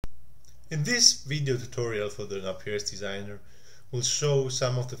In this video tutorial for the NRPSDesigner, we'll show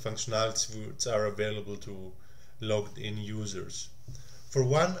some of the functionalities which are available to logged in users. For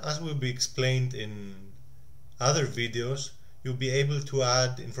one, as will be explained in other videos, you'll be able to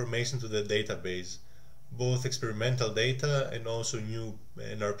add information to the database, both experimental data and also new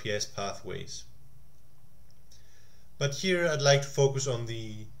NRPS pathways. But here I'd like to focus on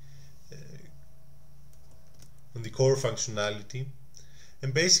the core functionality.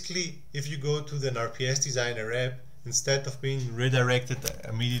 And basically, if you go to the NRPSDesigner app, instead of being redirected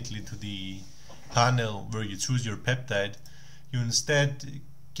immediately to the panel where you choose your peptide, you instead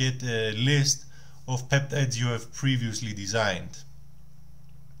get a list of peptides you have previously designed.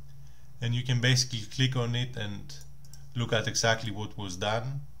 And you can basically click on it and look at exactly what was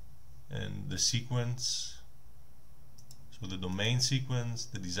done and the sequence. So the domain sequence,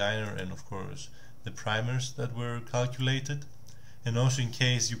 the designer, and of course the primers that were calculated. And also in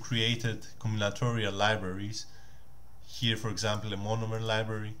case you created combinatorial libraries, here for example a monomer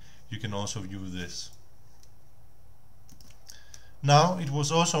library, you can also view this. Now, it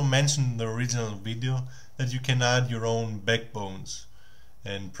was also mentioned in the original video that you can add your own backbones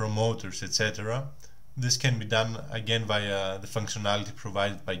and promoters, etc. This can be done again via the functionality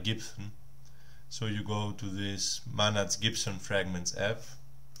provided by Gibson. So you go to this Manage Gibson Fragments app,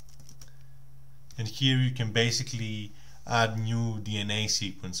 and here you can basically add new DNA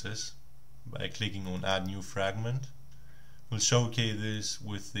sequences by clicking on Add New Fragment. We'll showcase this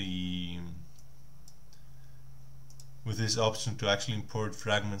with this option to actually import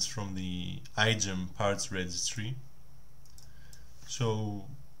fragments from the iGEM parts registry. So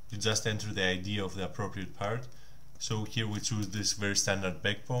you just enter the ID of the appropriate part. So here we choose this very standard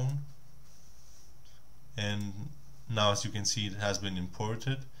backbone, and now as you can see it has been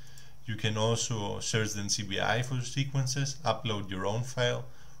imported. You can also search the NCBI for sequences, upload your own file,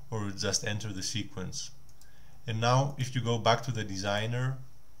 or just enter the sequence. And now if you go back to the designer,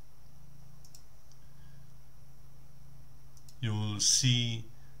 you will see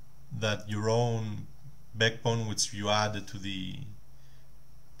that your own backbone which you added to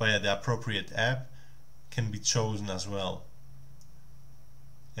via the appropriate app can be chosen as well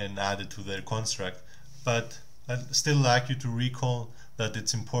and added to their construct. But I'd still like you to recall that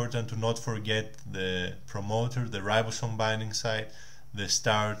it's important to not forget the promoter, the ribosome binding site, the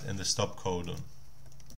start and the stop codon.